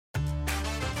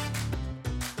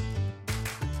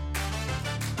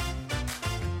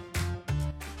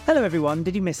Hello everyone,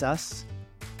 did you miss us?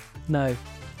 No.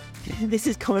 This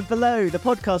is Comment Below, the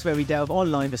podcast where we delve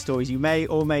online for stories you may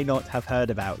or may not have heard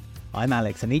about. I'm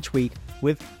Alex, and each week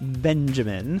with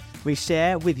Benjamin, we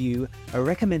share with you a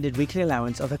recommended weekly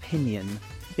allowance of opinion.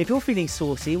 If you're feeling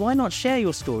saucy, why not share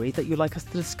your story that you'd like us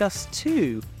to discuss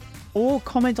too? Or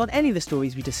comment on any of the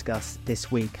stories we discuss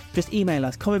this week. Just email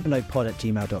us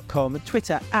commentbelowpod@gmail.com,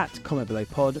 Twitter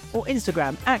 @commentbelowpod, or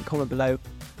Instagram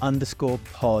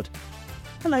 @commentbelow_pod.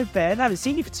 Hello Ben, I haven't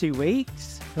seen you for 2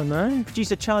 weeks. I know.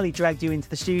 Producer Charlie dragged you into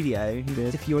the studio.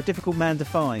 If you're a difficult man to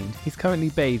find. He's currently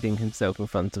bathing himself in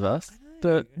front of us,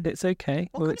 but it's okay.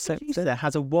 What kind of producer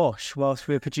has a wash while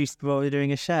we're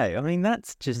doing a show? I mean,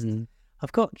 that's just... I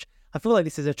feel like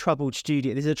this is a troubled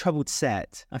studio. This is a troubled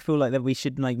set. I feel like that we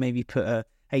should maybe put a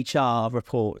HR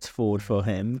report forward for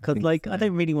him, because I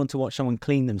don't really want to watch someone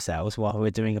clean themselves while we're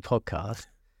doing a podcast.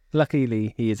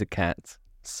 Luckily, he is a cat,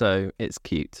 so it's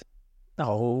cute.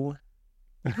 Oh,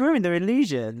 you've ruined their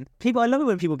illusion. I love it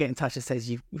when people get in touch and says,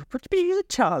 "You producer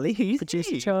Charlie,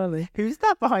 Producer Charlie, who's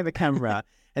that behind the camera?"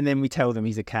 And then we tell them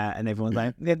he's a cat, and everyone's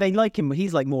like, they like him.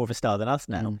 He's like more of a star than us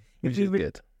now. Which is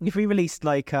good. If we released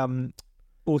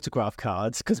autograph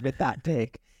cards, because we're that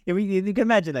big. You can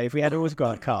imagine though, if we had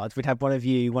autograph cards, we'd have one of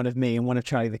you, one of me, and one of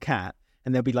Charlie the cat,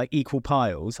 and there'll be equal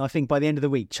piles. I think by the end of the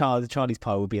week, Charlie's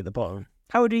pile will be at the bottom.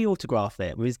 How would he autograph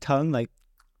it? With his tongue, like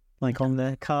on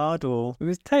the card, or with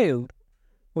his tail,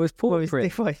 or his paw print?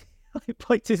 If I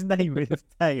put his name with his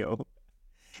tail.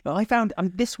 But I found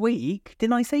this week.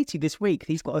 Didn't I say to you this week?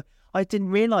 I didn't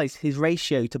realise his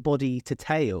ratio to body to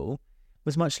tail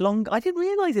was much longer. I didn't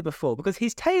realise it before, because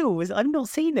his tail was... I've not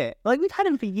seen it. We've had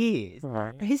him for years.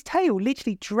 Right. His tail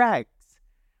literally drags.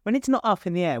 When it's not up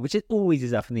in the air, which it always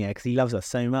is up in the air because he loves us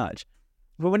so much.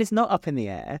 But when it's not up in the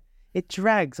air, it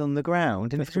drags on the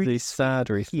ground. And it's really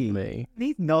sad recently.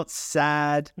 He's not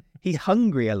sad. He's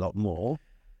hungry a lot more.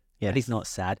 Yeah, but he's not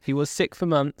sad. He was sick for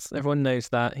months. Everyone knows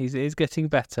that. He is getting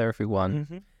better, everyone.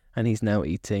 Mm-hmm. And he's now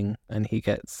eating. And he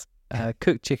gets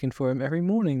cooked chicken for him every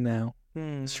morning now.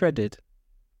 Shredded.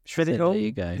 Shredded. Oh, there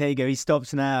you go. There you go. He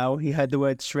stops now. He heard the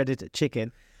word shredded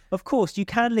chicken. Of course, you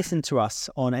can listen to us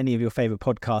on any of your favourite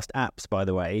podcast apps, by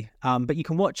the way. But you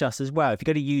can watch us as well. If you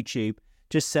go to YouTube,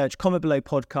 just search Comment Below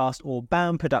Podcast or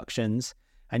BAM Productions,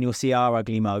 and you'll see our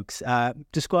ugly mugs,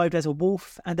 described as a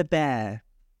wolf and a bear.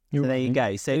 So there you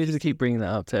go. So you just keep bringing that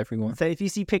up to everyone. So if you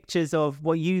see pictures of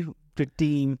what you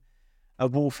deem a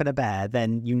wolf and a bear,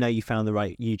 then you know you found the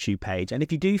right YouTube page. And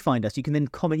if you do find us, you can then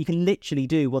comment. You can literally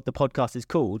do what the podcast is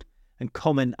called and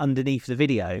comment underneath the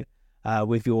video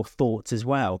with your thoughts as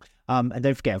well. And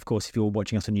don't forget, of course, if you're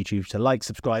watching us on YouTube, to like,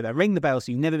 subscribe, and ring the bell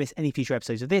so you never miss any future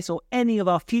episodes of this or any of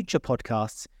our future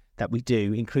podcasts that we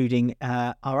do, including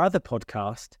our other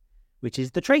podcast, which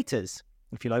is The Traitors.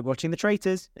 If you like watching The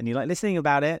Traitors and you like listening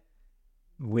about it,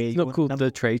 it's not called The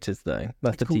Traitors, though.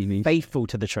 That's the TV. Faithful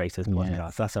to the Traitors podcast.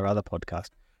 Yes. That's our other podcast.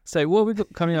 So what we've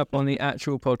got coming up on the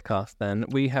actual podcast then,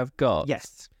 we have got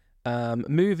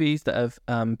movies that have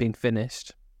been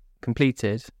finished,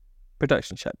 completed,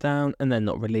 production shut down, and then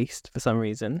not released for some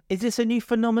reason. Is this a new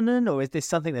phenomenon, or is this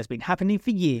something that's been happening for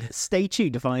years? Stay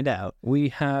tuned to find out. We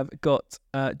have got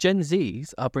Gen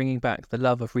Zs are bringing back the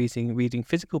love of reading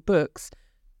physical books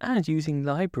and using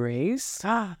libraries.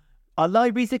 Are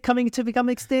libraries coming to become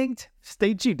extinct?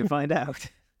 Stay tuned to find out.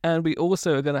 And we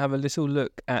also are going to have a little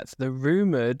look at the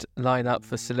rumoured lineup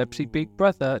for Celebrity Big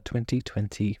Brother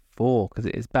 2024, because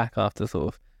it is back after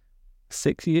sort of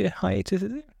 6-year hiatus,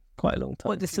 is it? Quite a long time.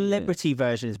 Well, the celebrity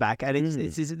version is back, and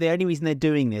it's the only reason they're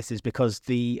doing this is because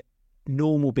the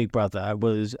normal Big Brother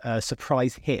was a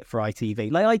surprise hit for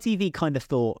ITV. ITV kind of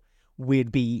thought we'll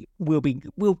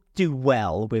do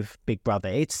well with Big Brother.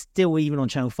 It's still, even on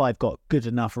Channel 5, got good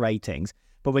enough ratings,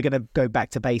 but we're going to go back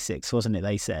to basics, wasn't it,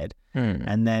 they said?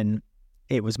 And then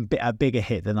it was a bigger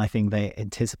hit than I think they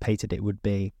anticipated it would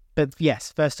be. But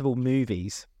yes, first of all,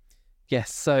 movies.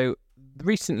 Yes, so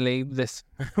recently,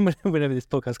 whenever this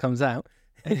podcast comes out,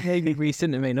 it may be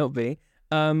recent, it may not be,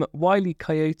 Wile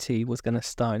Coyote was going to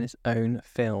star in his own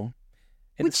film.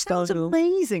 Which sounds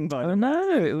amazing, by the way. I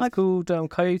know. It was called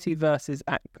Coyote versus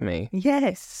Acme.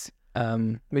 Yes.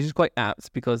 Which is quite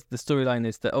apt, because the storyline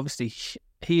is that obviously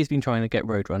he has been trying to get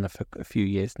Roadrunner for a few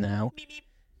years now.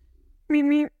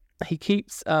 He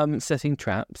keeps setting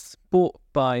traps bought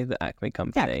by the Acme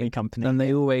company. The Acme company. And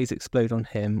they always explode on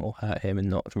him or hurt him and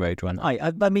not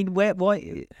Roadrunner. I mean,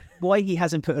 why he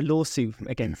hasn't put a lawsuit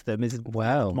against them is,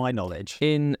 my knowledge.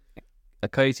 In A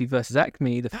Coyote versus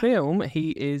Acme, the film,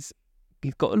 he's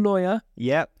got a lawyer.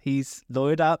 Yep. He's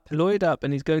lawyered up,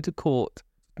 and he's going to court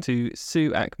to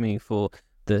sue Acme for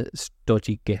the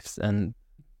dodgy gifts and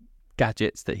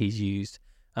gadgets that he's used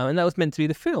And that was meant to be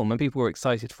the film, and people were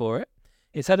excited for it.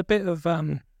 It's had a bit of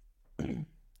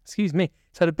excuse me.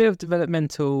 It's had a bit of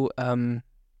developmental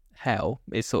hell.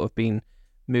 It's sort of been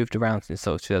moved around since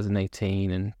sort of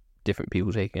 2018 and different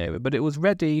people taking over. But it was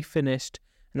ready, finished,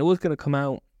 and it was going to come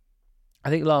out, I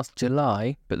think, last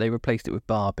July, but they replaced it with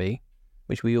Barbie,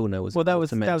 which we all know was that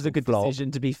was a good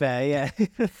decision, to be fair. Yeah,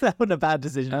 that wasn't a bad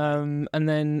decision. And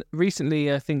then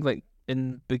recently, I think like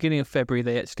in the beginning of February,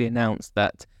 they actually announced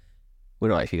that we're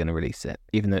not actually going to release it,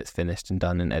 even though it's finished and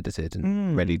done and edited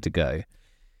and ready to go,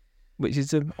 which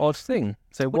is an odd thing.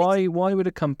 So why would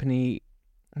a company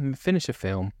finish a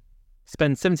film,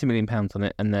 spend £70 million on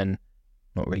it, and then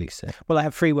not release it? Well, I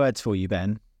have 3 words for you,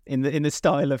 Ben. In the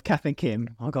style of Kath and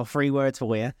Kim, I've got 3 words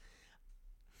for you.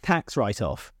 Tax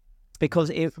write-off. Because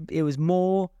it was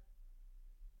more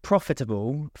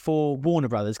profitable for Warner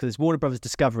Brothers, because it's Warner Brothers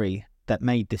Discovery that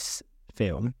made this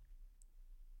film.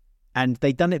 And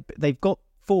they've got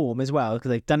form as well, because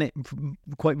they've done it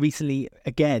quite recently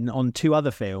again on 2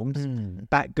 other films,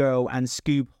 Batgirl and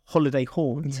Scoob Holiday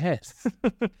Haunt. Yes.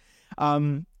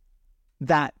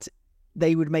 That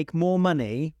they would make more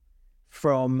money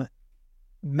from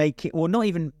making, or not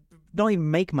even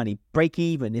make money, break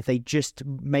even, if they just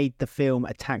made the film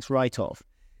a tax write-off.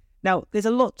 Now, there's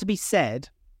a lot to be said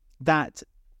that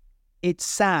it's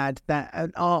sad that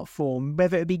an art form,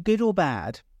 whether it be good or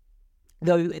bad,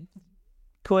 though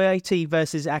Coyote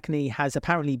versus Acne has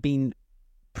apparently been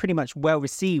pretty much well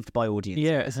received by audiences.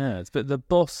 Yeah, it has. But the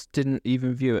boss didn't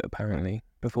even view it, apparently,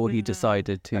 before he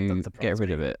decided to get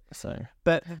rid of it. So,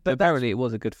 but apparently it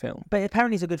was a good film. But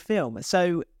apparently it's a good film.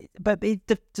 So,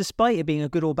 despite it being a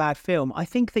good or bad film, I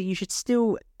think that you should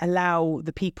still allow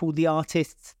the people, the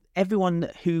artists, everyone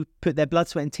who put their blood,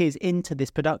 sweat and tears into this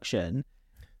production,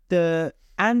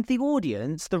 and the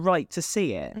audience, the right to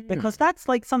see it. Because that's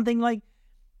like something like,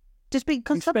 just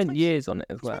because you spent years on it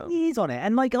as well. Years on it.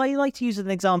 And like, I like to use an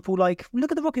example, like,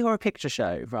 look at the Rocky Horror Picture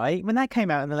Show, right? When that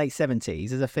came out in the late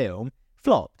 70s as a film,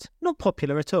 flopped, not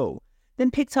popular at all.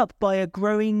 Then picked up by a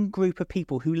growing group of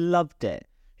people who loved it,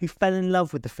 who fell in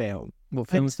love with the film. What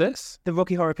film's this? The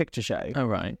Rocky Horror Picture Show. Oh,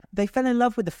 right. They fell in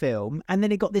love with the film, and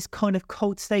then it got this kind of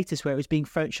cult status where it was being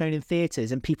shown in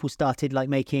theatres, and people started like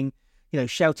making,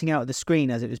 shouting out at the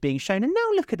screen as it was being shown. And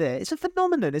now look at it. It's a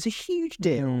phenomenon. It's a huge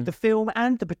deal. The film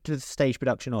and the stage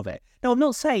production of it. Now, I'm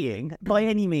not saying by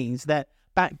any means that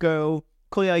Batgirl,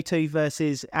 Coyote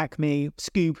versus Acme,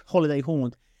 Scoob, Holiday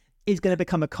Haunt is going to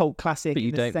become a cult classic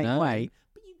in the same way.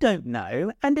 But you don't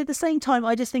know. And at the same time,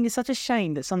 I just think it's such a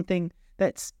shame that something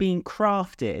that's being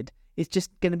crafted is just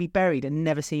going to be buried and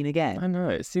never seen again. I know.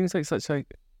 It seems like such a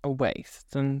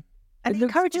waste. And it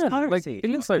encourages piracy. It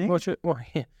looks like Roger... Well,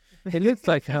 yeah. It looks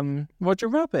like Roger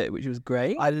Rabbit, which was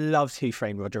great. I loved Who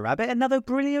Framed Roger Rabbit. Another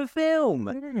brilliant film.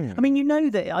 I mean, you know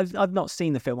that I've not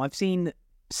seen the film. I've seen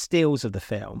stills of the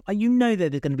film. You know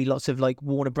that there's going to be lots of like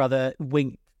Warner Brother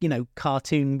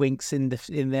cartoon winks in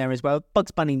there as well.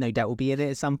 Bugs Bunny, no doubt, will be in it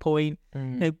at some point.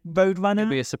 Roadrunner. He'll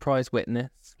be a surprise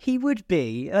witness. He would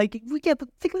be. Like, but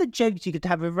think of the jokes you could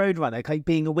have with Roadrunner, like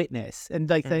being a witness, and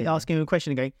like they asking him a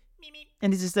question and going,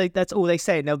 and it's just like that's all they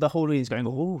say. Now the whole audience going,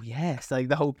 oh yes, like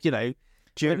the whole It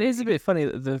is a bit funny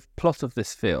that the plot of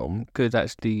this film could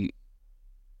actually,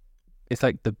 it's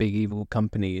like the big evil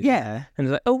company. Yeah, and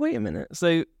it's like, oh wait a minute,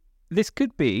 so this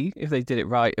could be, if they did it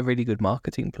right, a really good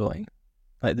marketing ploy.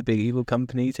 Like the big evil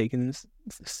company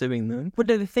suing them. Well,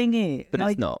 no, the thing is, but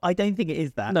it's not. I don't think it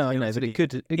is that. No, I know, but it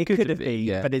could have been,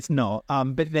 yeah. But it's not.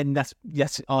 But then that's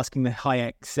asking the high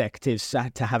executives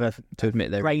to have to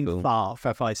admit their brain fart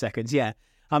for 5 seconds. Yeah.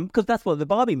 Because that's what the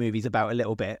Barbie movie's about a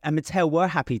little bit. And Mattel were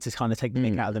happy to kind of take the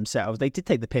mick out of themselves. They did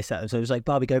take the piss out of them. So it was like,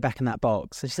 Barbie, go back in that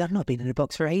box. And she said, I've not been in a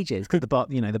box for ages. Because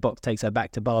the box takes her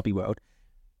back to Barbie world.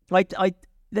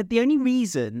 The only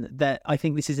reason that I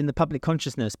think this is in the public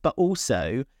consciousness, but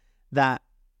also that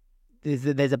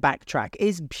there's a backtrack,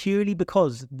 is purely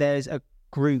because there's a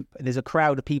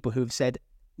crowd of people who have said,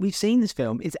 we've seen this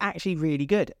film, it's actually really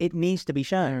good, it needs to be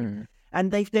shown.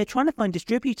 And they're trying to find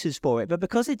distributors for it, but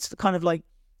because it's kind of like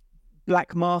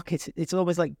black market, it's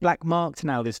almost like black marked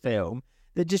now, this film,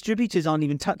 the distributors aren't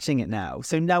even touching it now.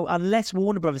 So now, unless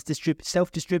Warner Brothers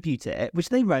self-distribute it, which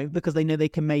they won't, because they know they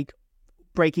can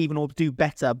break even or do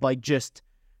better by just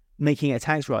making it a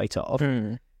tax write-off.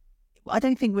 I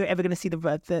don't think we're ever going to see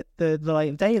the light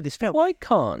of day of this film. Why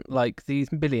can't these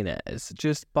billionaires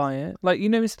just buy it?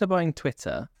 Instead of buying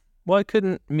Twitter, why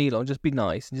couldn't Elon just be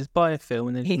nice and just buy a film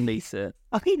and then release it?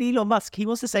 I mean, Elon Musk, he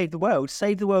wants to save the world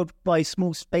by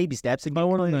small baby steps. And I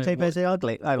want to know say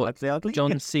ugly. I want to say ugly.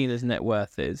 John Cena's net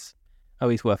worth is. Oh,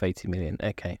 he's worth 80 million.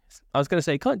 Okay. I was going to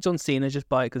say, can't John Cena just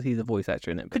buy it because he's a voice actor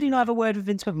in it? Could you not have a word with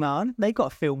Vince McMahon? They've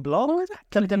got a film blog.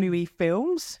 WWE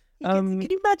Films. Can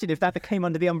you imagine if that became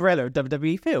under the umbrella of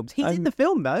WWE Films? He's in the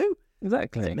film, though.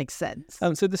 Exactly. That makes sense.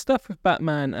 So the stuff with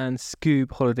Batman and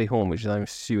Scoob Holiday Home, which is, I'm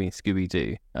assuming,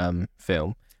 Scooby-Doo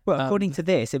film. Well, according to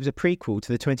this, it was a prequel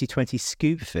to the 2020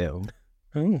 Scoob film.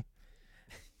 Oh.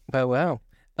 Wow.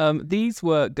 These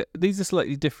are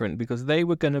slightly different because they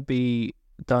were going to be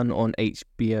done on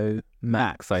HBO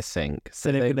Max, I think.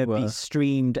 So they're going to be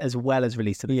streamed as well as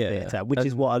released to the theatre, which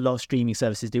is what a lot of streaming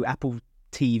services do. Apple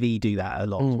TV do that a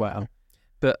lot as well.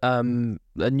 But a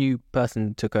new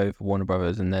person took over Warner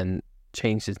Brothers and then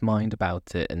changed his mind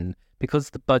about it. And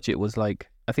because the budget was like,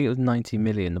 I think it was 90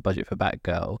 million, the budget for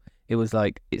Batgirl, it was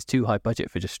like, it's too high budget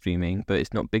for just streaming, but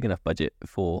it's not big enough budget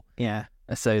for... Yeah.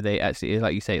 So they actually,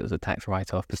 like you say, it was a tax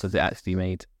write-off because it actually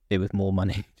made, it was more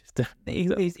money.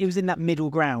 It was in that middle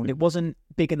ground. It wasn't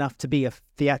big enough to be a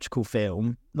theatrical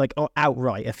film, like or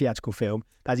outright a theatrical film.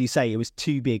 As you say, it was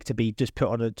too big to be just put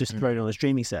on thrown on a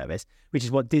streaming service, which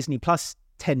is what Disney Plus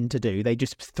tend to do. They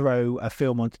just throw a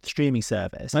film onto the streaming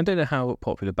service. I don't know how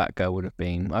popular Batgirl would have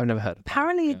been. I've never heard of it.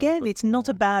 Apparently, again, it's not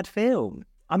a bad film.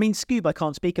 I mean, Scoob I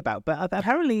can't speak about, but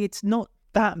apparently it's not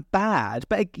that bad.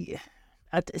 But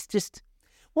it's just...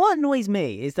 What annoys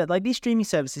me is that like these streaming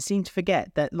services seem to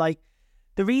forget that like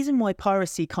the reason why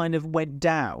piracy kind of went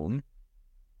down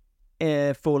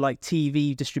for like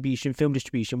TV distribution, film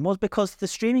distribution, was because the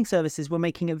streaming services were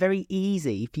making it very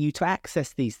easy for you to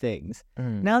access these things.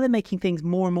 Now they're making things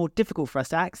more and more difficult for us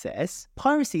to access.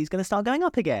 Piracy is going to start going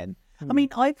up again. I mean,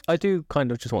 I do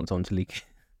kind of just want someone to leak it.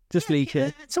 Just leak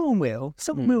it. Someone will.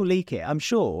 Someone will leak it, I'm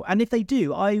sure. And if they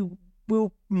do, I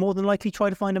will more than likely try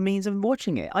to find a means of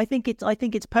watching it. I think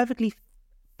it's perfectly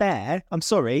fair. I'm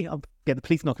sorry, I'll get the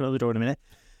police knocking on the door in a minute.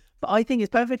 But I think it's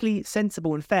perfectly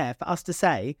sensible and fair for us to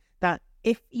say that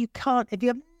if you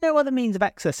have no other means of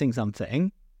accessing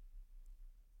something,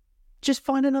 just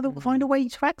find a way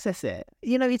to access it.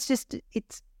 You know,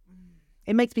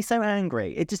 it makes me so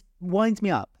angry. It just winds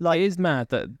me up. Like, it is mad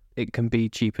that it can be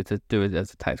cheaper to do it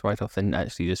as a tax write-off than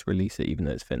actually just release it even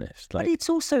though it's finished. Like,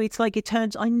 but it's like it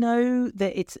turns... I know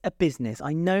that it's a business.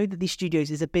 I know that these studios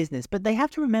is a business, but they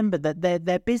have to remember that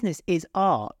their business is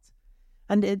art.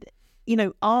 And,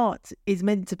 art is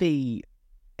meant to be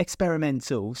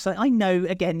experimental. So I know,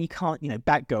 again, you can't...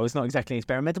 Batgirl is not exactly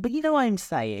experimental, but you know what I'm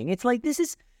saying? It's like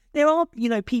there are,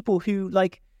 people who,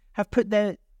 like, have put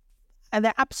their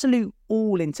absolute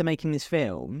all into making this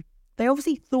film. They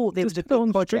obviously thought there was a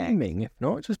big project. Streaming, if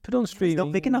not, just put on streaming. It's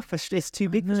not big enough it's too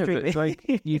big for streaming.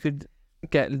 Like, you could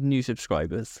get new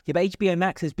subscribers. Yeah, but HBO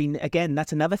Max has been, again,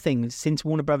 that's another thing since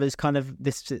Warner Brothers kind of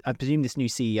I presume this new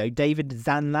CEO, David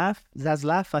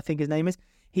Zaslav, I think his name is.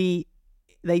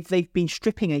 They've been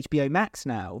stripping HBO Max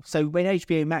now. So when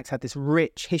HBO Max had this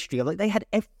rich history of, like, they had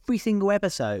every single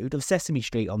episode of Sesame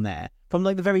Street on there from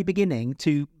like the very beginning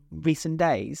to recent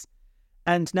days.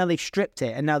 And now they've stripped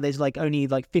it, and now there's like only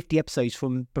like 50 episodes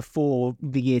from before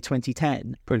the year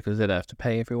 2010. Probably because they don't have to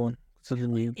pay everyone. So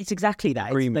it's exactly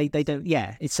that. They don't.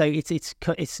 Yeah.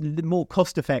 It's more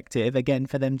cost effective again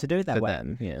for them to do it that way.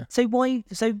 Them, yeah. So why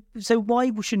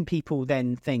shouldn't people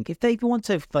then think, if they want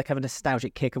to like have a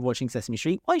nostalgic kick of watching Sesame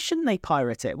Street, why shouldn't they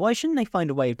pirate it? Why shouldn't they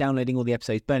find a way of downloading all the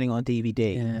episodes, burning on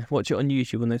DVD? Yeah. Watch it on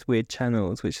YouTube on those weird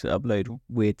channels which upload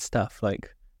weird stuff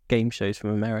like game shows from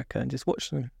America and just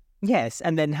watch them. Yes,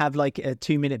 and then have like a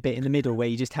 2-minute bit in the middle where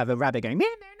you just have a rabbit going to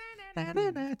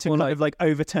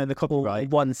overturn the copyright.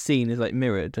 One scene is like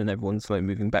mirrored and everyone's like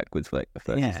moving backwards for like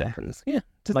 30 seconds. Yeah,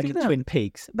 like in Twin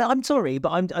Peaks. But I'm sorry,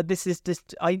 but this is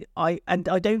just I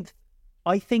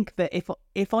think that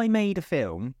if I made a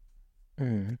film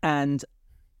and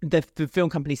the film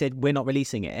company said we're not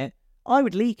releasing it, I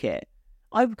would leak it.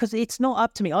 Because it's not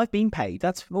up to me. I've been paid.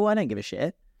 I don't give a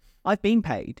shit. I've been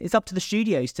paid. It's up to the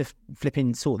studios to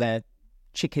flipping sort their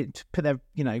chicken, to put their,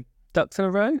 ducks in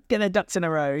a row? Get their ducks in a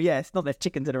row. Yes, not their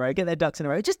chickens in a row. Get their ducks in a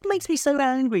row. It just makes me so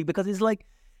angry because it's like,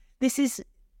 this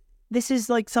is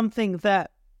like something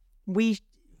that we,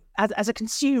 as a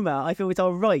consumer, I feel it's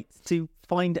our right to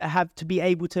be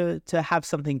able to have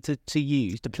something to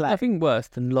use, to play. I think worse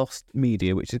than lost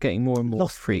media, which is getting more and more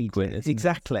frequent.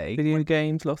 Exactly. Video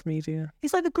games, lost media.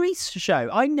 It's like the Grease show.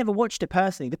 I never watched it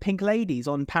personally. The Pink Ladies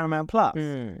on Paramount Plus.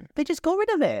 They just got rid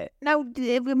of it. Now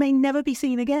it may never be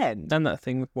seen again. And that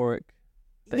thing with Warwick.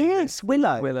 Yes,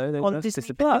 Willow on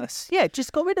Disney Plus. Yeah,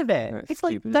 just got rid of it. That's it's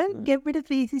like, stupid, don't get rid of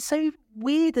these. It's so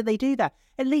weird that they do that.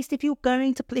 At least if you're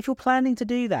planning to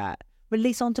do that,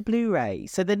 release onto Blu-ray,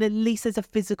 so then at least there's a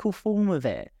physical form of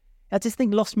it. I just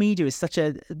think lost media is such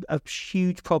a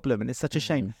huge problem, and it's such a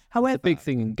shame. However, it's a big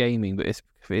thing in gaming, but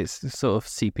it's sort of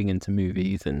seeping into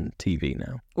movies and TV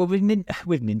now. Well, with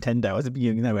Nintendo, as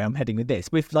you know where I'm heading with this,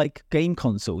 with like game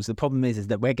consoles, the problem is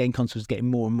that where game consoles are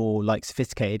getting more and more like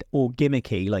sophisticated or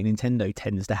gimmicky, like Nintendo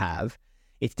tends to have,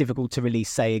 it's difficult to release,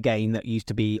 say, a game that used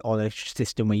to be on a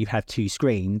system where you have 2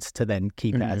 screens to then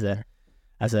keep it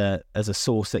as a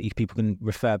source that people can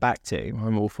refer back to.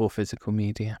 I'm all for physical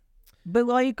media.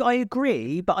 But I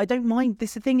agree, but I don't mind. The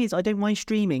thing is, I don't mind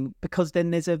streaming because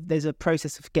then there's a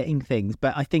process of getting things.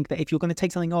 But I think that if you're going to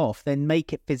take something off, then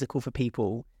make it physical for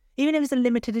people. Even if it's a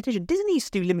limited edition. Disney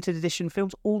used to do limited edition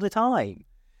films all the time.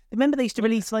 Remember they used to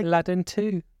release like Aladdin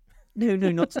 2. No,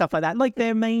 not stuff like that. Like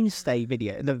their mainstay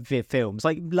films,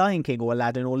 like Lion King or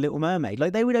Aladdin or Little Mermaid.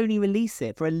 Like they would only release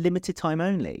it for a limited time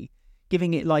only,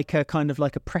 giving it like a kind of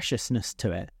like a preciousness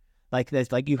to it. Like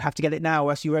there's like you have to get it now,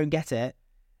 or else you won't get it.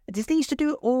 Disney used to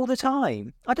do it all the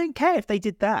time. I don't care if they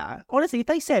did that. Honestly, if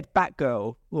they said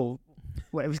Batgirl or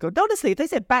whatever it's called. Honestly, if they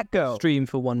said Batgirl, stream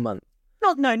for 1 month.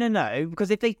 No. Because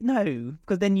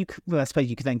because then I suppose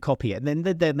you could then copy it, and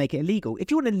then they'd make it illegal.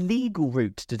 If you want a legal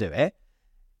route to do it,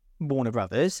 Warner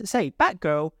Brothers say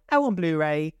Batgirl out on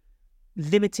Blu-ray,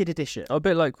 limited edition. A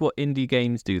bit like what indie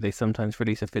games do. They sometimes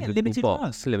release a physical limited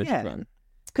box, run. limited run.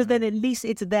 Because then at least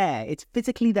it's there. It's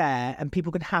physically there, and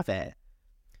people can have it.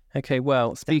 Okay,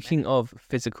 well, speaking of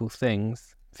physical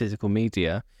things, physical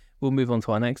media, we'll move on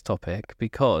to our next topic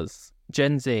because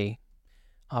Gen Z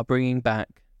are bringing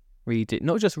back reading,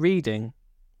 not just reading,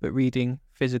 but reading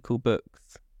physical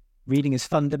books. Reading is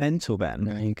fundamental, Ben.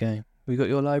 There you go. We got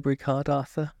your library card,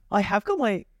 Arthur? I have got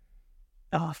my...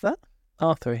 Arthur?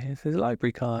 Arthur, here's his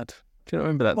library card. Do you not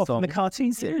remember that song? From the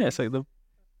cartoon series? Yeah, it's like the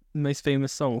most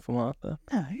famous song from Arthur.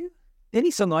 No. The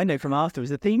only song I know from Arthur is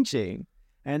the theme tune.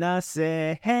 And I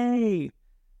said, hey.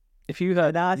 If you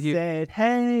heard... said,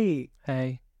 hey.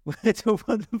 Hey. It's a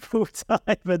wonderful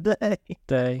time of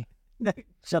day. No,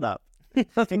 shut up.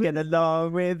 Get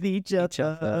along with each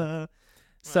other.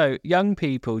 So, young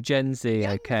people, Gen Z,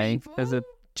 okay? There's a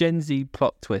Gen Z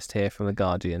plot twist here from The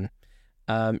Guardian.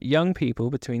 Young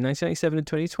people between 1997 and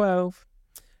 2012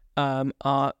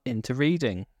 are into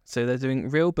reading. So they're doing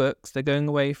real books. They're going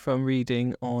away from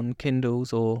reading on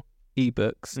Kindles or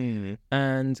ebooks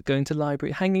and going to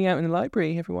library, hanging out in the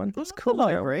library, everyone. That's cool.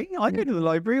 Library. I go to the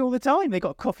library all the time. They got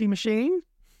a coffee machine,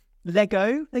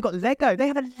 Lego. They got Lego. They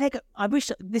have a Lego. I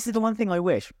wish, this is the one thing I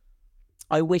wish.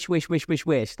 I wish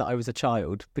that I was a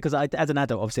child, because as an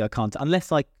adult, obviously I can't,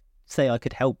 unless I say I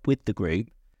could help with the group,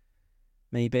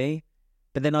 maybe.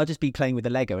 But then I'll just be playing with the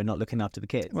Lego and not looking after the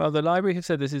kids. Well, the library have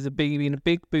said this is been a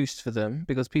big boost for them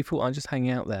because people aren't just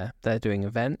hanging out there. They're doing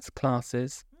events,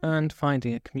 classes, and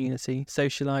finding a community,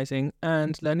 socialising,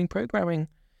 and learning programming.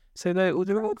 So they're all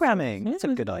doing programming. That's a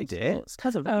good idea.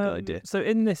 That's a really good idea. So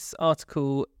in this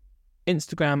article,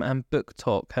 Instagram and Book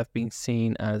Talk have been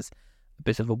seen as a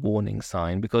bit of a warning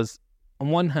sign because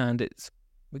on one hand, it's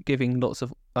giving lots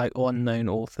of like unknown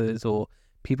authors or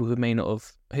people who may not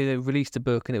have, who released a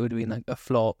book and it would have been like a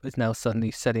flop, is now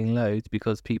suddenly selling loads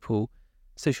because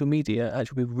social media,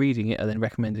 actually people reading it and then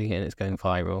recommending it and it's going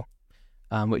viral.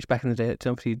 Which back in the day, it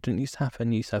obviously didn't used to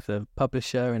happen. You used to have the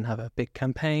publisher and have a big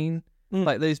campaign,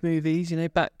 like those movies,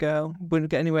 Batgirl, wouldn't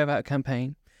get anywhere without a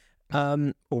campaign.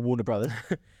 Or Warner Brothers.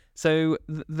 So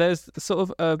there's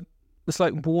sort of a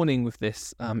slight warning with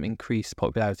this increased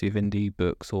popularity of indie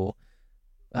books or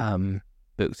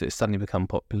books that suddenly become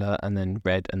popular and then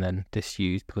read and then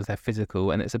disused because they're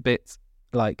physical, and it's a bit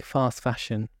like fast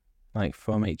fashion, like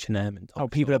from H&M and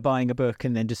Topshop. People are buying a book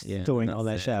and then just storing it on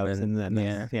their shelves and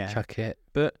then chuck it.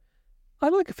 But I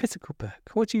like a physical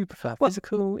book. What do you prefer?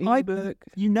 Physical, e-book?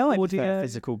 I prefer a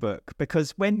physical book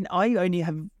because when I only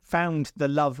have found the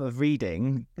love of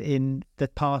reading in the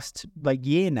past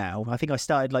year now. I think I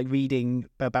started reading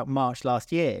about March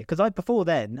last year because before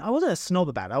then I wasn't a snob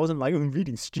about it. I wasn't like, I'm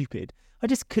reading stupid. I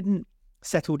just couldn't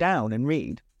settle down and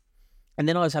read. And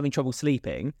then I was having trouble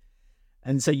sleeping.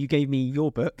 And so you gave me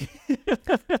your book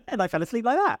and I fell asleep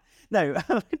like that. No,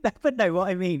 but no, what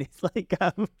I mean is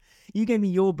you gave me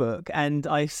your book and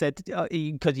I said,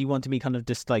 because you wanted me kind of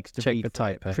just to check read the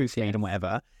type, proofread and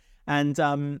whatever. And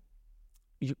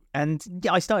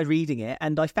I started reading it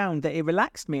and I found that it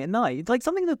relaxed me at night. It's like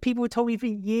something that people had told me for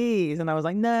years. And I was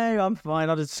like, no, I'm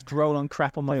fine. I'll just scroll on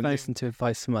crap on my phone. Listen to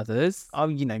advice from others. Oh,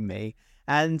 you know me.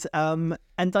 And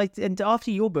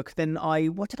after your book, then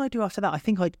what did I do after that? I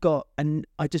think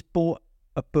I just bought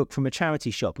a book from a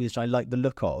charity shop, which I like the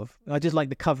look of. I just like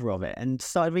the cover of it and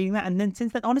started reading that. And then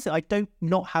since then, honestly, I don't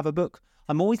not have a book.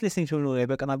 I'm always listening to an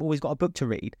audiobook and I've always got a book to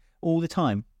read all the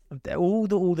time.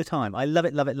 all the time. I love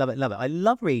it, love it, love it, love it. I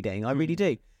love reading. I really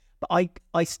do. But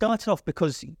I started off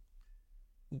because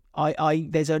I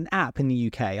there's an app in the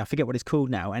UK. I forget what it's called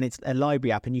now, and it's a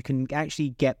library app, and you can actually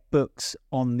get books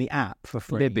on the app for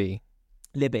free.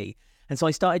 Libby. And so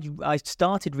I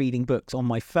started reading books on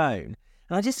my phone,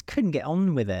 and I just couldn't get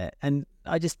on with it. And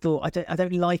I just thought I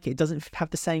don't like it. It doesn't have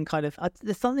the same kind of.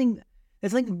 There's something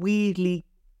weirdly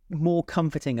more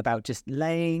comforting about just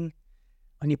laying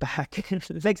on your back,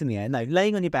 legs in the air. No,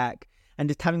 laying on your back and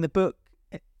just having the book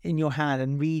in your hand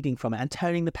and reading from it and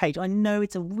turning the page. I know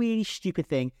it's a really stupid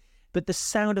thing, but the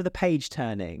sound of the page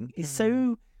turning is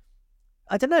so,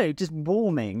 I don't know, just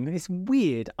warming. It's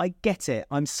weird. I get it.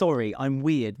 I'm sorry. I'm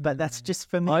weird, but that's just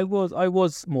for me. I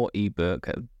was more ebook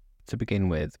to begin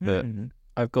with, but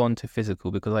I've gone to physical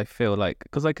because I feel like,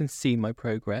 because I can see my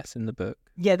progress in the book.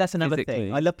 Yeah, that's another physically.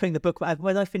 thing. I love putting the book,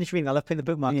 when I finish reading, I love putting the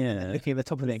bookmark looking at the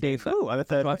top of it. Oh, I'm a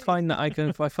third. I find that I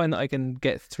can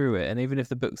get through it, and even if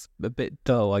the book's a bit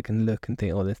dull, I can look and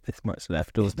think, oh, there's this much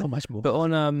left. Or there's not much more. But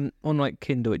on like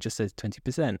Kindle, it just says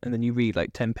 20%, and then you read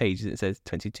like 10 pages, it says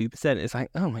 22%. It's like,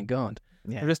 oh my god,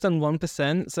 I've just done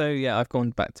 1%. So yeah, I've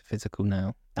gone back to physical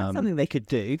now. That's something they could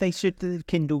do. The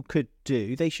Kindle could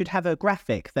do. They should have a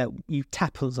graphic that you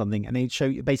tap on something and they show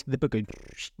you basically the book goes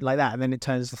like that, and then it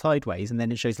turns sideways, and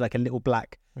then it shows like a little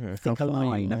black thicker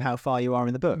line of how far you are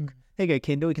in the book. There you go,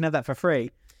 Kindle. You can have that for free.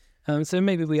 So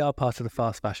maybe we are part of the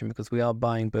fast fashion because we are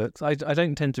buying books. I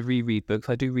don't tend to reread books.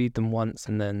 I do read them once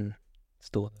and then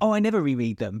store them. Oh, I never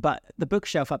reread them. But the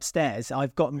bookshelf upstairs,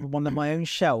 I've got one of my own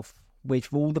shelf with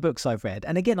all the books I've read.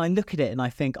 And again, I look at it and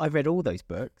I think I've read all those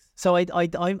books. So I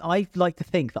like to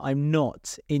think that I'm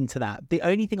not into that. The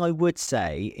only thing I would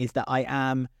say is that I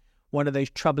am one of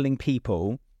those troubling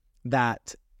people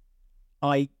that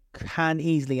I can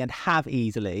easily and have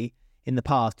easily in the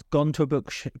past gone to a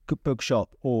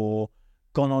bookshop or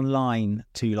gone online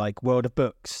to like World of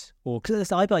Books, or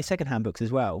because I buy secondhand books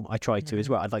as well. I try to as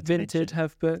well. I'd like to Vinted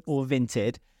have books or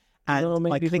Vinted.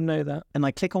 And I click, know that. And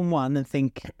I click on one and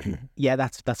think, yeah,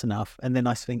 that's enough. And then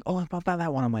I think, oh, I've got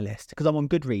that one on my list because I'm on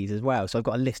Goodreads as well. So I've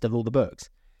got a list of all the books.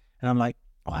 And I'm like,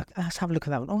 oh, let's have a look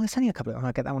at that one. Oh, there's only a couple of them.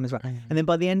 I'll get that one as well. And then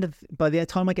by the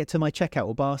time I get to my checkout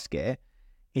or basket,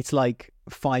 it's like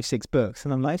 5-6 books.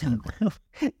 And I'm like,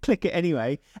 click it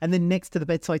anyway. And then next to the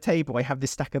bedside table, I have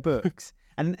this stack of books.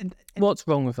 And what's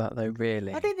wrong with that though,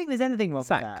 really? I don't think there's anything wrong with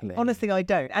that. Honestly, I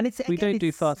don't. And we don't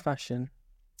do fast fashion.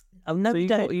 Oh, no, so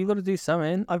you've got to do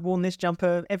something. I've worn this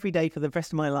jumper every day for the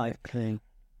rest of my life. Okay.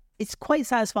 It's quite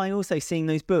satisfying also seeing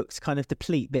those books kind of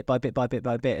deplete bit by bit by bit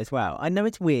by bit as well. I know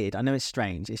it's weird. I know it's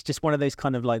strange. It's just one of those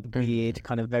kind of like weird,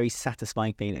 kind of very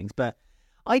satisfying feelings. But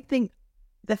I think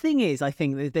the thing is, I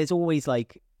think that there's always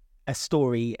like a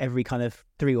story every kind of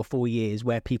 3 or 4 years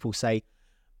where people say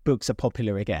books are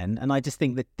popular again. And I just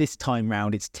think that this time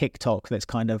round, it's TikTok that's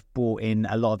kind of brought in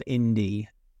a lot of indie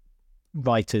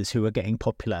writers who are getting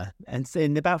popular, and so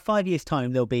in about 5 years'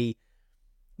 time there'll be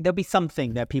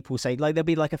something that people say, like there'll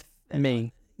be like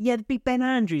there'll be Ben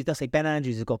Andrews. They'll say Ben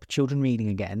Andrews has got children reading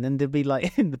again, and they'll be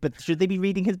like, but should they be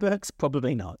reading his books?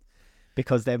 Probably not,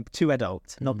 because they're too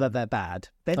adult. Not that they're bad.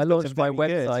 I launched my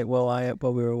website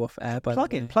while we were off air.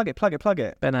 Plug it.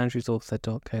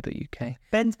 benandrewsauthor.co.uk.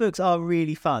 Ben's books are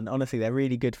really fun. Honestly, they're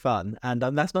really good fun. And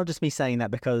that's not just me saying that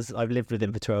because I've lived with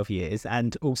him for 12 years,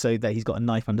 and also that he's got a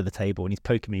knife under the table and he's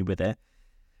poking me with it.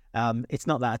 It's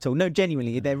not that at all. No,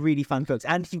 genuinely, they're really fun books.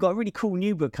 And you've got a really cool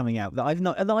new book coming out that I've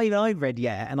read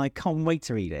yet, and I can't wait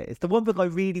to read it. It's the one book I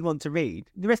really want to read.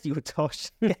 The rest of you are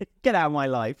tosh. Get out of my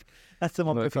life. That's the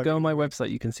one book. If you go on my website,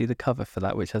 you can see the cover for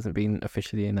that, which hasn't been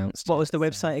officially announced. What was the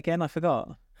website again? I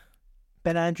forgot.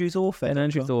 Ben Andrews Author.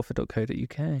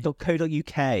 benandrewsauthor.co.uk.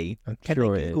 .co.uk. I'm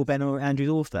sure it is. Call Ben Andrews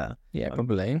Author. Yeah,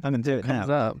 probably. I'm going to do it Comes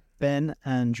now. Up. Ben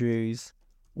Andrews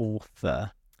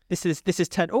Author. This is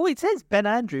turned. Oh, it says Ben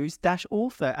Andrews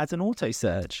 -author as an auto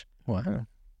search. Wow.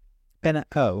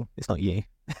 Oh, it's not you.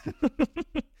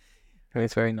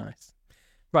 It's very nice.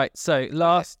 Right. So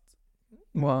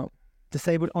well,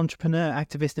 disabled entrepreneur,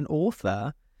 activist, and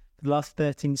author for the last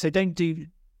 13. So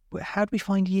how do we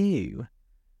find you?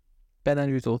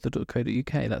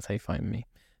 benandrewsauthor.co.uk. That's how you find me.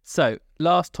 So,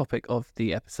 last topic of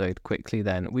the episode, quickly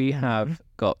then. We have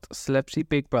got Celebrity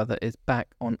Big Brother is back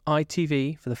on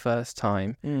ITV for the first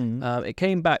time. It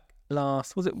came back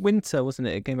was it winter, wasn't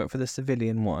it? It came back for the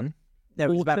civilian one. No,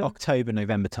 it was about October,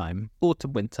 November time.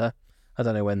 Autumn, winter. I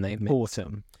don't know when they mixed.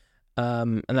 Autumn.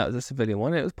 And that was a civilian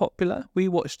one. It was popular. We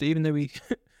watched it, even though we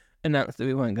announced that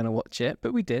we weren't going to watch it,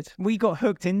 but we did. We got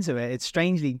hooked into it. It's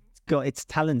strangely got its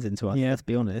talons into us, let's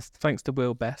be honest. Thanks to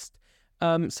Will Best.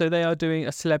 So they are doing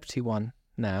a celebrity one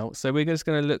now. So we're just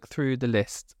going to look through the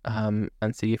list and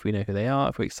see if we know who they are,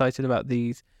 if we're excited about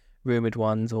these rumoured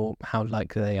ones, or how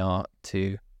likely they are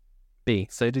to be.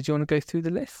 So did you want to go through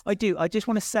the list? I do. I just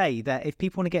want to say that if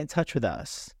people want to get in touch with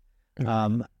us,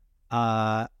 on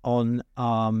at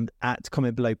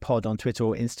comment below pod on Twitter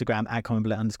or Instagram at comment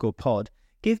below _pod,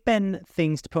 give Ben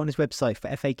things to put on his website for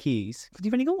FAQs, because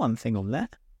you've only got one thing on there.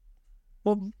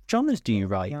 What genres do you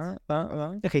write?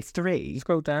 That. Okay, 3.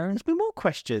 Scroll down. There's been more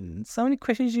questions. So many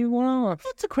questions you want to ask.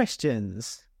 Lots of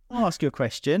questions. I'll ask you a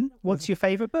question. What's your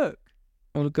favourite book?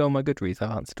 I'll go on my Goodreads.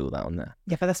 I've answered all that on there.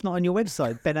 Yeah, but that's not on your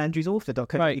website,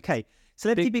 benandrewsauthor.co.uk. Right.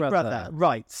 Celebrity Big Big Brother. Brother.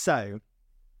 Right, so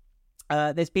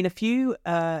there's been a few...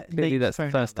 Clearly that's the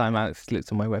first time Alex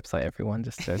looked on my website, everyone.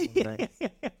 Just so everyone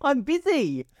knows. I'm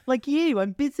busy. Like you,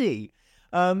 I'm busy.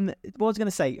 What I was going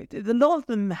to say, a lot of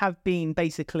them have been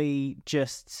basically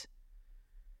just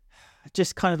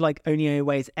kind of like Only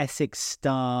Ways Essex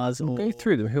stars. We'll go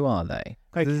through them. Who are they?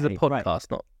 Okay, This is a right.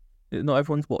 podcast, not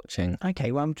everyone's watching.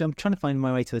 Okay, well, I'm trying to find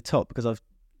my way to the top because I've...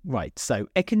 Right, so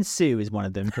Ekin Su is one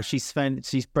of them because she's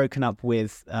broken up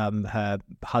with her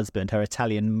husband, her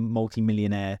Italian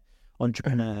multi-millionaire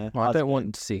entrepreneur. Well, I don't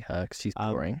want to see her because she's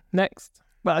boring. Next.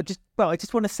 Well, I just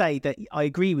want to say that I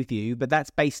agree with you, but that's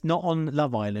based not on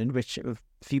Love Island, which a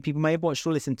few people may have watched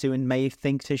or listened to and may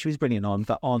think she was brilliant on,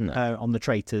 but on the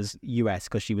Traitors US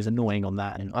because she was annoying on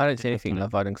that. And I don't see anything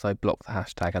Love Island because I blocked the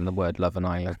hashtag and the word Love and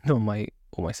Island on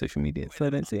all my social media, so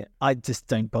I don't see it. I just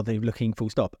don't bother looking.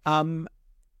 Full stop.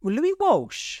 Well, Louis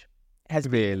Walsh has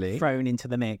Really? been thrown into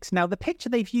the mix. Now, the picture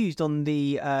they've used on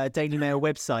the Daily Mail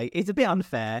website is a bit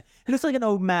unfair. It looks like an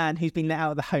old man who's been let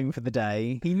out of the home for the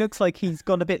day. He looks like he's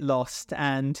gone a bit lost,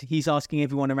 and he's asking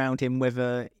everyone around him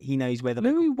whether he knows where the...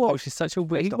 Louis Walsh is such a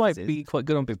weird... He post might office be quite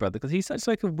good on Big Brother because he's such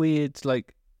like a weird,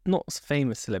 like, not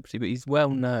famous celebrity, but he's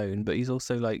well known, but he's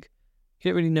also like... You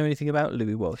don't really know anything about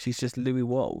Louis Walsh. He's just Louis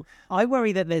Walsh. I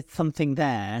worry that there's something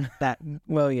there that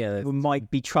Well, yeah. might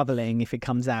be troubling if it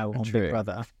comes out on True. Big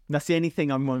Brother. That's the only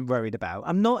thing I'm worried about.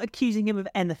 I'm not accusing him of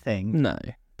anything. No,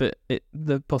 but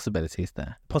the possibility is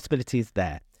there. Possibility is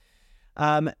there.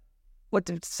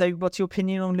 What's your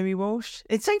opinion on Louis Walsh?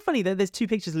 It's so funny that there's 2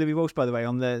 pictures of Louis Walsh, by the way,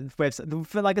 on the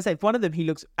website. Like I said, one of them, he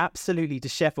looks absolutely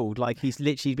dishevelled, like he's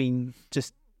literally been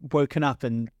just woken up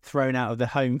and thrown out of the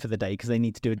home for the day because they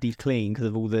need to do a deep clean because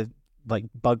of all the like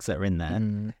bugs that are in there.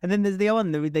 And then there's the other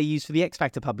one that they use for the X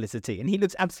Factor publicity, and he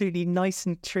looks absolutely nice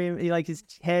and trim, like his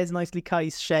hair's nicely cut,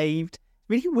 he's shaved.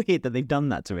 Really weird that they've done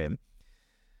that to him.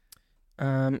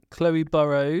 Chloe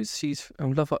Burrows, she's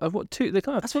on Love Island. What 2? They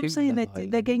can't have That's 2 what I'm saying. Love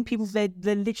They're getting people. Islands.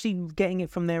 They're literally getting it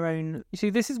from their own. You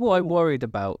see, this is what I worried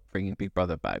about bringing Big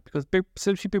Brother back because Big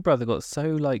Brother got so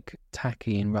like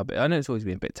tacky and rubbish. I know it's always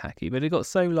been a bit tacky, but it got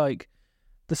so like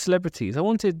the celebrities. I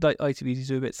wanted like ITV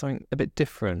to do something a bit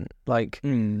different, like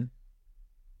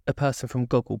a person from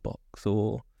Gogglebox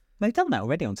or... They've done that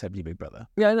already on Celebrity Big Brother.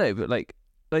 Yeah, I know, but like,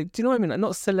 do you know what I mean? Like,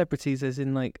 not celebrities as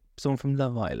in like someone from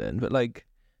Love Island, but like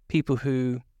people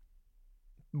who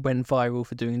went viral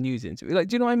for doing a news interview. Like,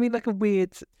 do you know what I mean? Like a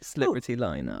weird celebrity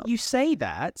lineup. You say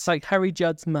that. It's like Harry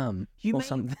Judd's mum or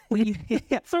something.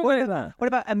 Something like that. What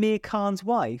about Amir Khan's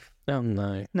wife? Oh,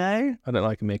 no. No? I don't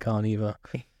like Amir Khan either.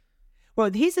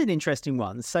 Well, here's an interesting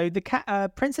one. So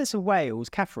the Princess of Wales,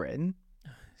 Catherine...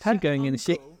 She's going in...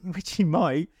 Which she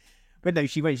might... But no,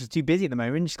 she won't. She's too busy at the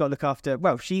moment. She's got to look after...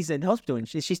 Well, she's in hospital.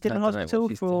 Is she still in hospital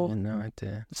for no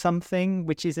idea. Something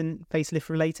which isn't facelift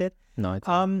related? No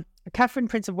idea. Catherine,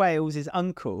 Prince of Wales'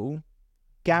 uncle,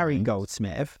 Gary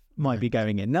Goldsmith, might be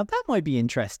going in. Now, that might be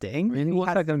interesting. Really?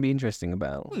 What's that going to be interesting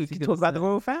about? Well, you can talk about the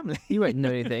royal family. You won't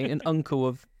know anything. An uncle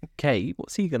of Kate,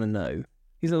 what's he going to know?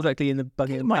 He's not exactly in the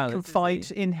Buckingham He might Palace.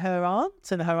 confide in her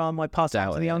aunt, and her aunt might pass it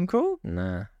on to the uncle.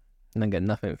 Nah. And then get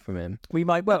nothing from him. We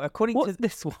might, well, according What's to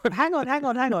this one? hang on.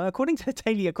 According to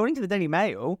the Daily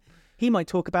Mail, he might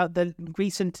talk about the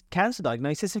recent cancer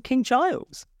diagnosis of King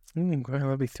Charles.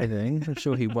 I'll be fitting. I'm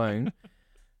sure he won't.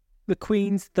 The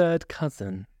Queen's third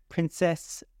cousin.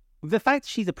 Princess. The fact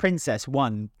she's a princess,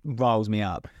 riles me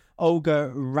up.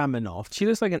 Olga Ramanov. She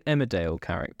looks like an Emmerdale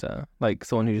character, like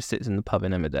someone who just sits in the pub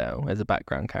in Emmerdale as a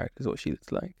background character. Is what she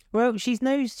looks like. Well, she's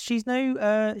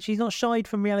not shied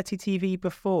from reality TV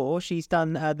before. She's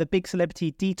done the Big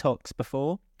Celebrity Detox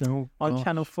before on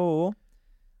Channel 4.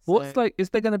 What's like? Is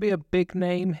there going to be a big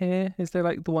name here? Is there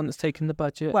like the one that's taken the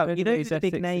budget? Well, you know who the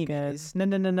big name is. No.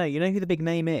 You know who the big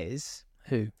name is?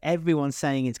 Who? Everyone's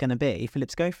saying it's going to be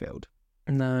Philip Schofield.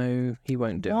 No, he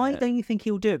won't do it. Why don't you think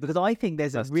he'll do it? Because I think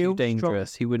there's That's a real too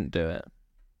dangerous. He wouldn't do it.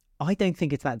 I don't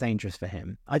think it's that dangerous for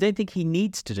him. I don't think he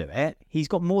needs to do it. He's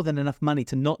got more than enough money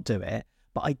to not do it.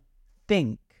 But I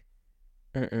think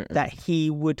that he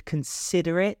would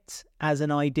consider it as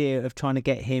an idea of trying to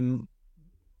get him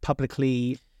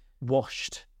publicly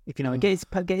washed. If you know, get his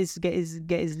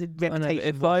reputation. I know,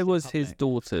 if I was his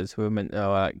daughters who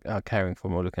are caring for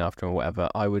him or looking after him or whatever,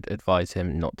 I would advise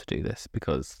him not to do this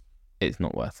because it's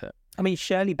not worth it. I mean,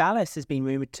 Shirley Ballas has been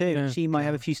rumoured too. Yeah. She might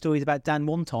have a few stories about Dan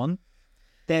Wanton.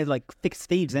 They're like thick as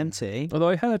thieves, them two. Although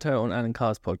I heard her on Alan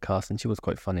Carr's podcast and she was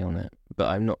quite funny on it, but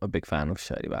I'm not a big fan of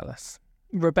Shirley Ballas.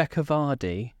 Rebecca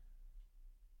Vardy.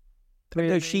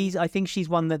 No, I think she's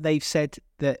one that they've said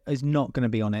that is not going to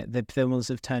be on it. The films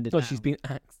have turned it down. She's been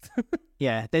axed.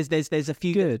 Yeah, there's a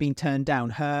few that have been turned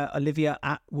down. Olivia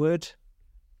Attwood.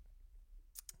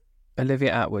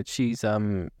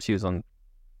 She was on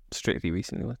Strictly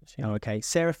recently, wasn't she? Oh, okay.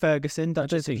 Sarah Ferguson. I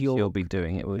don't think she'll be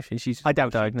doing it, will she? I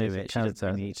doubt she'll diagnosed do with it. cancer. She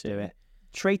doesn't need to do it.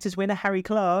 Traitors winner Harry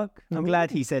Clark. I'm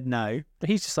glad he said no.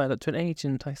 He's just signed up to an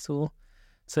agent, I saw.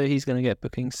 So he's going to get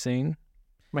bookings soon.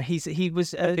 Well, he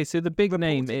was okay. So the big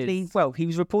name is he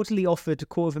was reportedly offered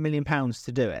 £250,000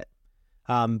 to do it,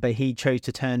 but he chose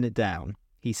to turn it down.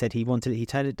 He said he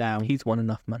turned it down. He's won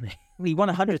enough money. He won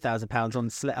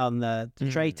 £100,000 on the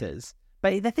Traitors.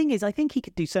 But the thing is, I think he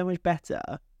could do so much better.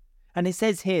 And it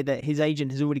says here that his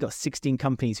agent has already got 16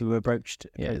 companies who were approached.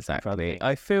 Yeah, exactly.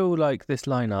 I feel like this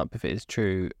lineup, if it is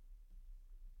true,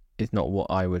 is not what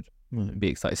I would be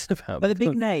excited about. But the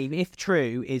big name, if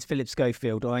true, is Philip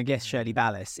Schofield, or I guess Shirley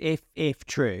Ballas. If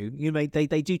true,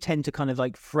 they do tend to kind of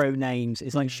like throw names.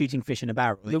 It's like shooting fish in a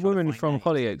barrel. The woman from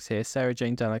Hollyoaks here, Sarah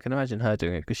Jane Dunn, I can imagine her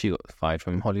doing it because she got fired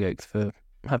from Hollyoaks for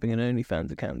having an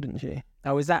OnlyFans account, didn't she?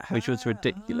 Oh, is that her? Which was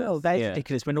ridiculous. Oh, that's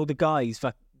ridiculous. When all the guys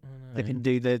they can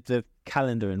do the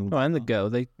calendar and all. Oh, and the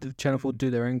girl, the Channel 4 do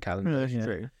their own calendar. That's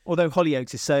true. Although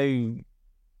Hollyoaks is so,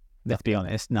 let's be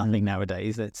honest, nothing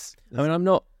nowadays. I mean, I'm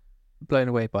not blown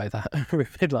away by that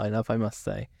rapid lineup, I must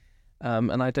say.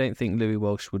 And I don't think Louis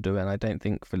Walsh would do it, and I don't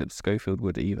think Philip Schofield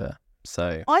would either.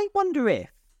 So I wonder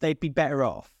if they'd be better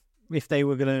off if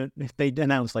they'd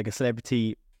announced like a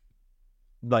celebrity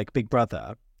like Big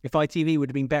Brother. If ITV would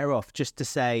have been better off just to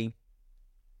say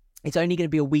it's only going to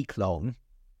be a week long,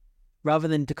 rather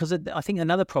than because I think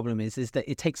another problem is that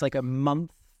it takes like a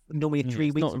month, normally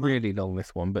 3 weeks. It's not really long,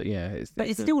 this one, but yeah,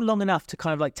 it's still long enough to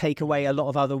kind of like take away a lot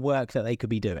of other work that they could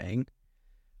be doing.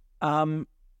 And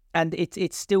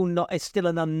it's still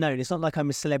an unknown. It's not like I'm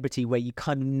a Celebrity where you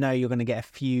kind of know you're going to get a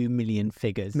few million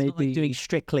figures. Maybe it's not like doing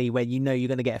Strictly where you know you're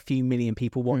going to get a few million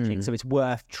people watching, so it's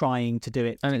worth trying to do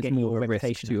it and to it's get more your of a risk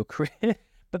reputation to your career.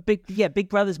 But Big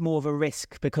Brother's more of a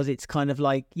risk because it's kind of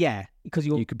like because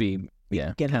you could be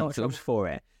getting a lot of trouble for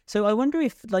it. So I wonder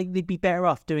if like they'd be better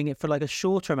off doing it for like a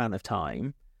shorter amount of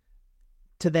time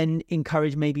to then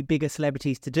encourage maybe bigger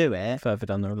celebrities to do it further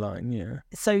down the line. Yeah.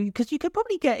 So because you could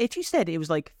probably get, if you said it was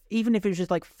like, even if it was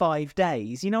just like 5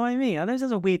 days, you know what I mean? I know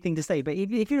that's a weird thing to say, but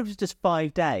if it was just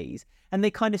 5 days and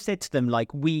they kind of said to them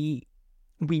like the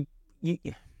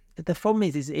problem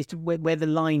is where the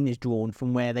line is drawn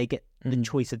from where they get the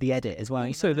choice of the edit as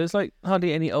well. So there's like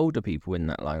hardly any older people in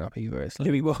that lineup either. It's like,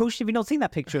 Louis Walsh, have you not seen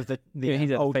that picture of the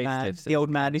old man? The old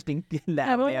man who's been let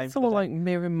out. Someone like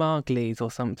Miriam Margolyes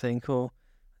or something, or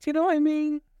do you know what I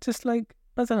mean? Just like,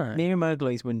 I don't know. Miriam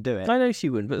Margolyes wouldn't do it. I know she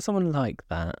wouldn't, but someone like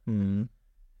that.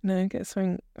 No, get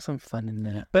some fun in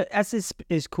there. But as this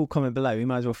is called comment below, we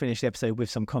might as well finish the episode with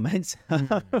some comments.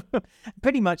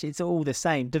 Pretty much it's all the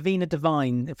same. Davina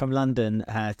Devine from London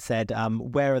had said,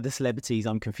 where are the celebrities?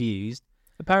 I'm confused.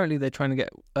 Apparently they're trying to get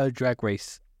a Drag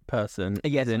Race person.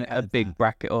 Yes, in a big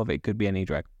bracket of it could be any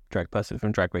drag person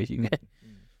from Drag Race UK.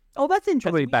 Oh, that's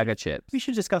interesting. Probably bag of chips. We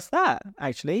should discuss that,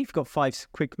 actually. You've got 5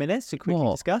 quick minutes to quickly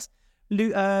discuss.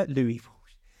 Louis.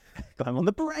 God, I'm on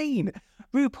the brain.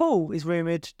 RuPaul is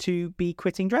rumoured to be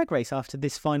quitting Drag Race after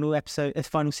this final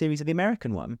series of the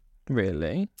American one.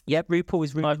 Really? Yep, RuPaul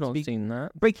is rumoured to be... I've not seen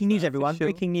that. Breaking news, everyone. Sure.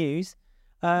 Breaking news.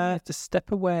 To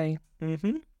step away.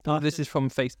 This is from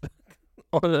Facebook.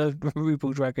 On a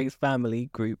RuPaul Drag Race family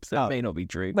group, so it may not be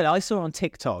true. Well, I saw it on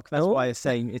TikTok. That's why I was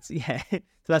saying it's... Yeah.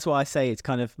 So that's why I say it's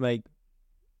kind of like...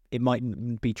 It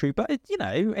mightn't be true, but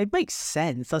it makes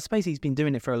sense. I suppose he's been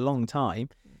doing it for a long time.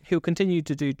 He'll continue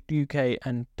to do UK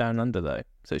and Down Under, though.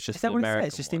 So it's just is that what it says?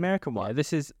 It's just the American one. Yeah,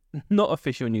 this is not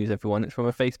official news, everyone. It's from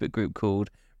a Facebook group called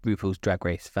RuPaul's Drag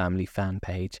Race Family Fan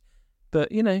Page.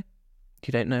 But, you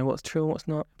don't know what's true and what's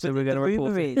not. So we're going to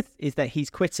report it. The rumour is that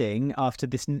he's quitting after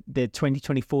the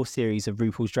 2024 series of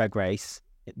RuPaul's Drag Race,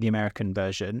 the American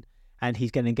version, and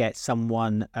he's going to get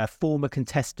a former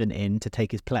contestant in to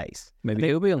take his place. Maybe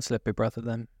he'll be on Slippery Brother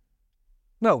then.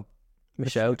 Well...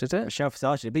 Michelle did it. Michelle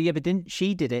Visage did it. But didn't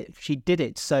she did it? She did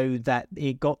it so that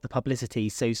it got the publicity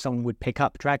so someone would pick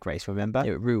up Drag Race, remember?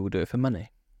 Yeah, but Rue will do it for money.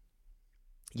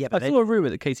 Yeah, I saw a rumour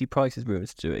that Katie Price is rumoured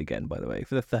to do it again, by the way,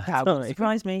 for the third that would time.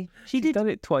 surprise me. She's done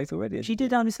it twice already. She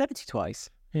did Celebrity twice.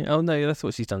 Yeah. Oh, no, that's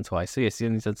what she's done twice. So, yes, she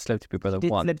only done Celebrity Big Brother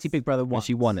once. Celebrity Big Brother And once.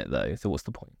 she won it, though, so what's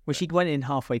the point? Well, she went in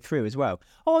halfway through as well.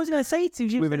 Oh, I was going to say to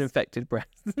you. With an infected breast.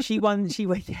 She won,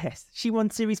 yes. She won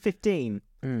Series 15.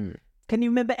 Mm. Can you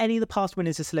remember any of the past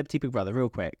winners of Celebrity Big Brother, real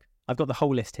quick? I've got the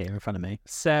whole list here in front of me.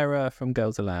 Sarah from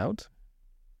Girls Aloud.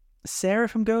 Sarah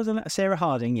from Girls Aloud? Sarah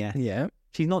Harding, yeah. Yeah.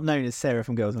 She's not known as Sarah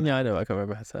from Girls Aloud. Yeah, I know. I can't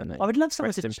remember her surname. I would love someone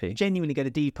Rest in to peace. genuinely get a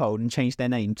deed poll and change their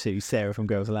name to Sarah from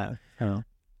Girls Aloud. Oh.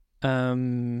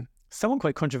 Someone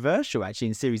quite controversial, actually,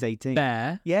 in Series 18.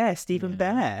 Bear. Yeah, Stephen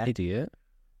Bear. Idiot.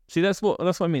 See, that's what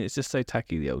I mean. It's just so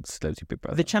tacky, the old Celebrity Big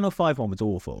Brother. The Channel 5 one was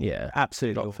awful. Yeah.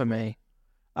 Absolutely Not awful. for me.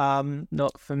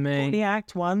 Not for me. The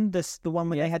Act one, the one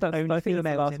where they had That's, only I think that's the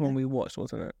females last in one it. we watched,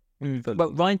 wasn't it?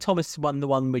 Well, Ryan Thomas won the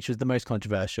one which was the most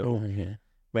controversial, Oh, yeah.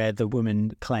 where the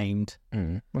woman claimed.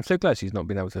 I'm so glad she's not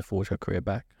been able to forge her career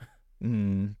back.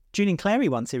 Julian Clary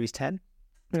won Series 10.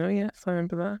 Oh, yes, I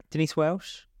remember that. Denise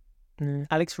Welsh. Yeah.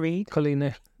 Alex Reid.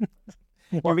 Colleen,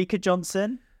 Marika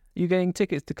Johnson. you getting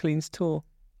tickets to Clean's tour?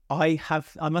 I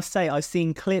must say, I've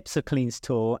seen clips of Clean's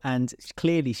tour, and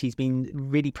clearly she's been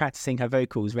really practicing her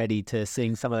vocals ready to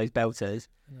sing some of those belters.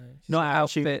 Not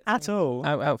outfits at all.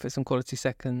 Outfits and Quality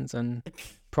Seconds and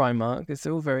Primark. It's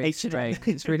all very H&M. strange.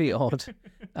 It's really odd.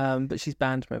 But she's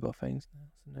banned mobile phones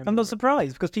now. So I'm not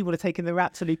surprised because people are taking their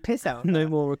absolute piss out. No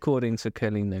more recordings for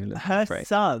Colleen Nolan. Her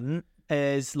son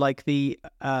is like the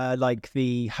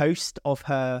host of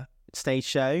her stage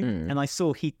show, and I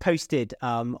saw he posted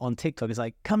on TikTok, it's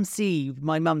like, come see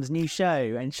my mum's new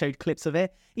show, and showed clips of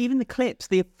it. Even the clips,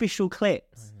 the official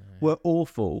clips, were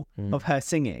awful of her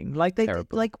singing. Like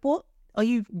Terrible. like what are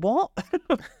you? What?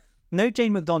 No,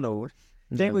 Jane McDonald.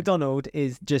 Jane McDonald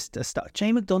is just a star.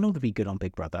 Jane McDonald would be good on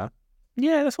Big Brother,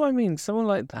 Yeah, that's what I mean. Someone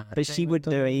like that. but she wouldn't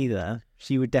do it either.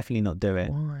 She would definitely not do it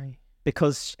Why?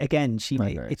 because, again,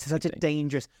 I know, it's such a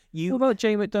dangerous. What about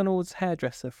Jane McDonald's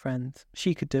hairdresser friend?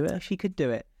 She could do it. She could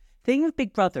do it. Thing with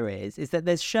Big Brother is that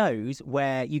there's shows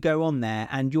where you go on there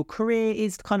and your career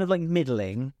is kind of like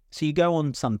middling. So you go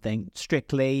on something,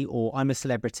 Strictly or I'm a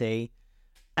Celebrity,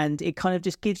 and it kind of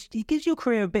just gives your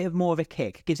career a bit of more of a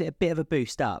kick, gives it a bit of a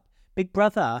boost up. Big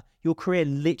Brother, your career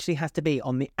literally has to be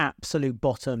on the absolute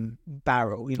bottom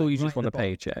barrel. Or you just want a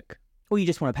paycheck. Or you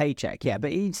just want a paycheck, yeah.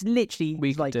 But it's literally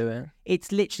We could do it.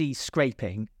 It's literally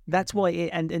scraping. That's why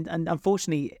and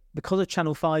unfortunately, because of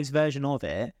Channel 5's version of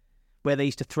it, where they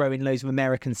used to throw in loads of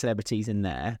American celebrities in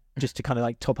there just to kind of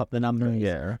like top up the numbers.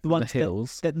 Yeah, The ones the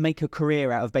hills. that make a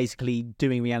career out of basically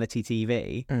doing reality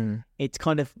TV. It's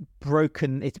kind of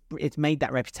broken. It's made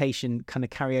that reputation kind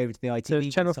of carry over to the ITV. So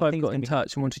if Channel So I 5 think got it's in gonna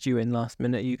touch and wanted you in last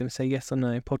minute, are you going to say yes or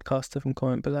no? Podcaster from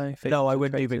comment below. No, I Facebook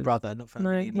wouldn't do Big creators? Brother. Not for No,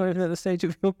 me. not even at the stage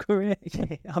of your career.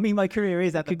 I mean, my career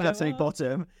is at the Could go absolute up.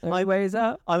 bottom. My way is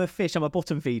up. I'm a fish. I'm a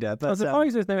bottom feeder. I'm But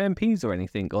surprised there's no MPs or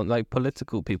anything on like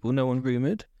political people. No one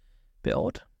rumoured. Bit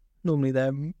odd. Normally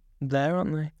they're there,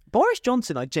 aren't they? Boris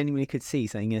Johnson, I genuinely could see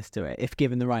saying yes to it if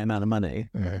given the right amount of money.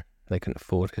 They couldn't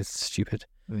afford. It's stupid.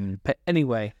 But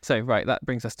anyway, so right, that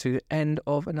brings us to the end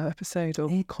of another episode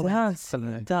of Comments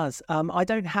Below. It does. I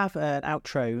don't have an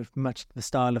outro much the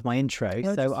style of my intro,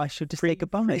 No, so just I should just say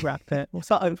goodbye. Wrap it. What's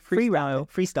that?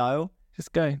 Freestyle.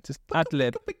 Just go. Just ad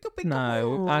lib.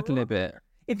 No, ad lib it.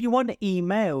 If you want to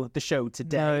email the show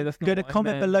today, No, that's not go to what I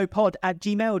meant.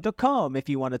 commentbelowpod@gmail.com. If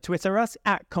you want to Twitter us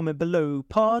at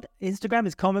commentbelowpod, Instagram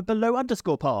is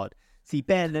commentbelow_pod. See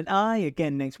Ben and I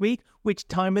again next week. Which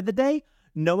time of the day?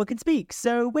 No one can speak.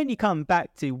 So when you come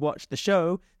back to watch the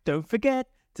show, don't forget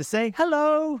to say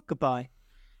hello. Goodbye.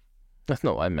 That's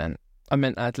not what I meant. I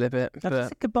meant ad lib it. I've But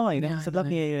said goodbye. Yeah, That's a I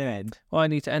lovely know. end. well, I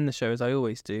need to end the show as I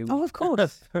always do. Oh, of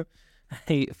course.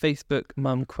 A Facebook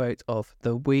mum quote of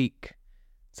the week.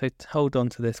 So hold on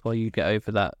to this while you get over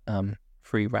that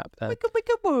free rap there. Wicka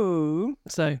wicka woo.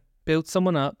 So build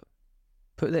someone up,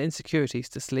 put their insecurities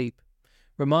to sleep,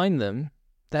 remind them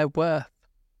their worth.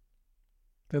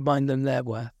 Remind them their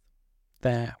worth.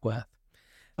 Their worth.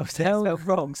 Oh, so that's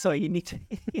wrong. Sorry, you need to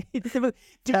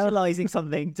visualizing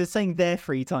something. Just saying their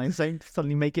free time. So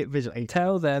suddenly make it visually.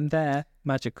 Tell them they're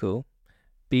magical.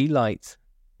 Be light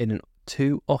in an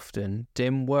too often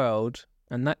dim world.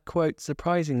 And that quote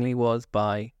surprisingly was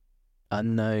by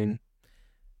Unknown.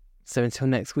 So until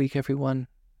next week, everyone,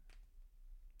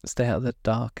 stay out of the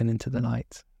dark and into the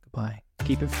light. Goodbye.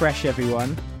 Keep it fresh,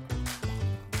 everyone.